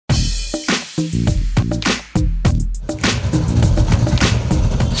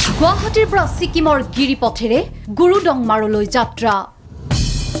Guwahatiৰ পৰা Sikkimৰ গিৰিপথেৰে Gurudongmarলৈ যাত্ৰা।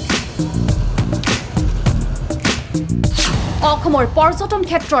 অসমৰ পৰ্যটন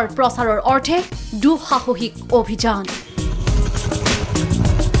ক্ষেত্ৰৰ প্ৰচাৰৰ অৰ্থে দুঃসাহসিক অভিযান।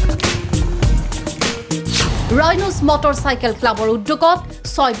 ৰাইনোছ মটৰচাইকেল ক্লাবৰ উদ্যোগত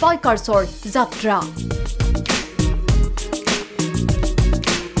 6 বাইকাৰ্ছৰ যাত্ৰা।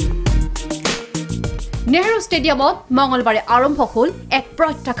 নেহৰু ষ্টেডিয়ামত মঙলবাৰে আৰম্ভ হ'ল এক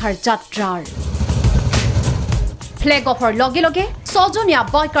প্ৰত্যাখাৰ যাত্ৰাৰ। ফ্লেগ অফৰ লগে লগে 6জনীয়া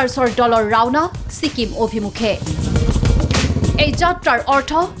বাইকাৰ্ছৰ দলৰ ৰাওনা ছিকিম অভিমুখে। এই যাত্ৰাৰ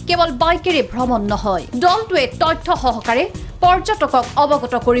অৰ্থ কেৱল বাইকেৰে ভ্ৰমণ নহয়, দলটোৱে তথ্য সহকাৰে পৰ্যটকক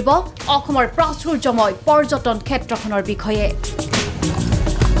অৱগত কৰিব অসমৰ প্ৰাচুৰ্যময় পৰ্যটন ক্ষেত্ৰখনৰ বিষয়ে।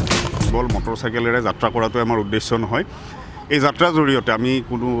 কেৱল মটৰচাইকেলেৰে যাত্ৰা কৰাটো আমাৰ উদ্দেশ্য নহয়। এই যাত্ৰাৰ জৰিয়তে আমি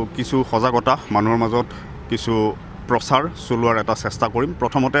কিছু সজাগতা মানুহৰ মাজত কিছু প্ৰচাৰ চলোৱাৰ এটা চেষ্টা কৰিম।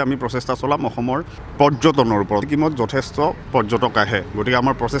 প্ৰথমতে আমি প্ৰচেষ্টা চলাম অসমৰ পৰ্যটনৰ ওপৰত। ছিকিমত যথেষ্ট পৰ্যটক আহে, গতিকে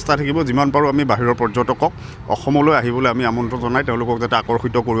আমাৰ প্ৰচেষ্টা থাকিব যিমান পাৰোঁ আমি বাহিৰৰ পৰ্যটকক অসমলৈ আহিবলৈ আমি আমন্ত্ৰণ জনাই তেওঁলোকক যাতে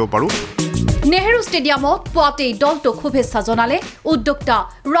আকৰ্ষিত কৰিব পাৰোঁ। নেহৰু ষ্টেডিয়ামত পুৱাতেই দলটোক শুভেচ্ছা জনালে উদ্যোক্তা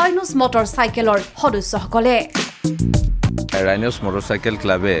ৰাইনোছ মটৰচাইকেলৰ সদস্যসকলে। ৰাইনোছ মটৰচাইকেল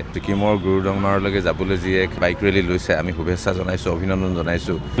ক্লাবে ছিকিমৰ গুৰুডংমাৰলৈকে যাবলৈ যি এক বাইক ৰেলী লৈছে, আমি শুভেচ্ছা জনাইছোঁ, অভিনন্দন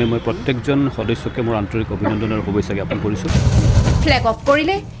জনাইছোঁ। মই প্ৰত্যেকজন সদস্যকে মোৰ আন্তৰিক অভিনন্দন আৰু শুভেচ্ছা জ্ঞাপন কৰিছোঁ। ফ্লেগ অফ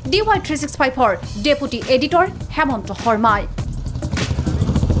কৰিলে DY365ৰ ডেপুটি এডিটৰ হেমন্ত শৰ্মাই।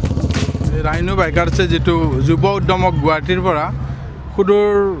 ৰাইনো বাইকাৰ্ছে যিটো যুৱ উদ্যমক গুৱাহাটীৰ পৰা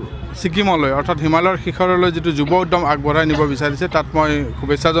সুদূৰ ছিকিমলৈ অৰ্থাৎ হিমালয়ৰ শিখৰলৈ যিটো যুৱ উদ্যম আগবঢ়াই নিব বিচাৰিছে, তাত মই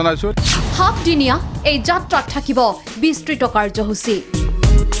শুভেচ্ছা জনাইছোঁ। 7 দিনীয়া এই যাত্ৰাত থাকিব বিস্তৃত কাৰ্যসূচী।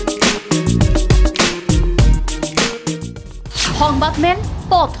 সংবাদমেল,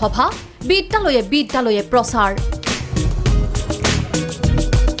 পথসভা, বিদ্যালয়ে বিদ্যালয়ে প্ৰচাৰ।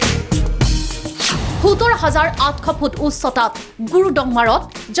 17,800 ফুট উচ্চতাত গুৰুডংমাৰত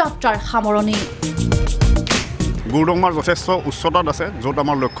যাত্ৰাৰ সামৰণি। গুৰুডংমাৰ যথেষ্ট উচ্চতাত আছে, য'ত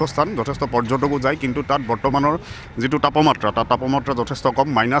আমাৰ লক্ষ্যস্থান যথেষ্ট পৰ্যটকো যায়, কিন্তু তাত বৰ্তমানৰ যিটো তাপমাত্ৰা, তাত তাপমাত্ৰা যথেষ্ট কম,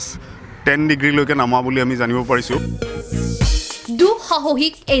 -10 ডিগ্ৰীলৈকে নামা বুলি আমি জানিব পাৰিছোঁ।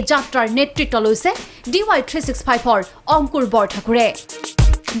 দুঃসাহসিক এই যাত্ৰাৰ নেতৃত্ব লৈছে DY365ৰ অংকুৰ বৰঠাকুৰে।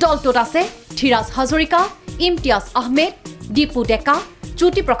 দলটোত আছে ধীৰাজ হাজৰিকা, ইমতিয়াজ আহমেদ, দীপু ডেকা,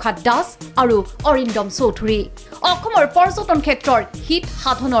 জ্যোতিপ্ৰসাদ দাস আৰু অৰিন্দম চৌধুৰী। অসমৰ পৰ্যটন ক্ষেত্ৰৰ হিত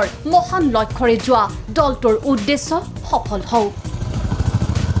সাধনৰ মহান লক্ষ্যৰে যোৱা দলটোৰ উদ্দেশ্য সফল হওক।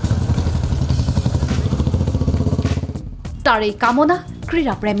 তাৰেই কামনা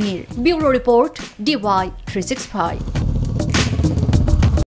ক্ৰীড়াপ্ৰেমীৰ। Bureau report DY365।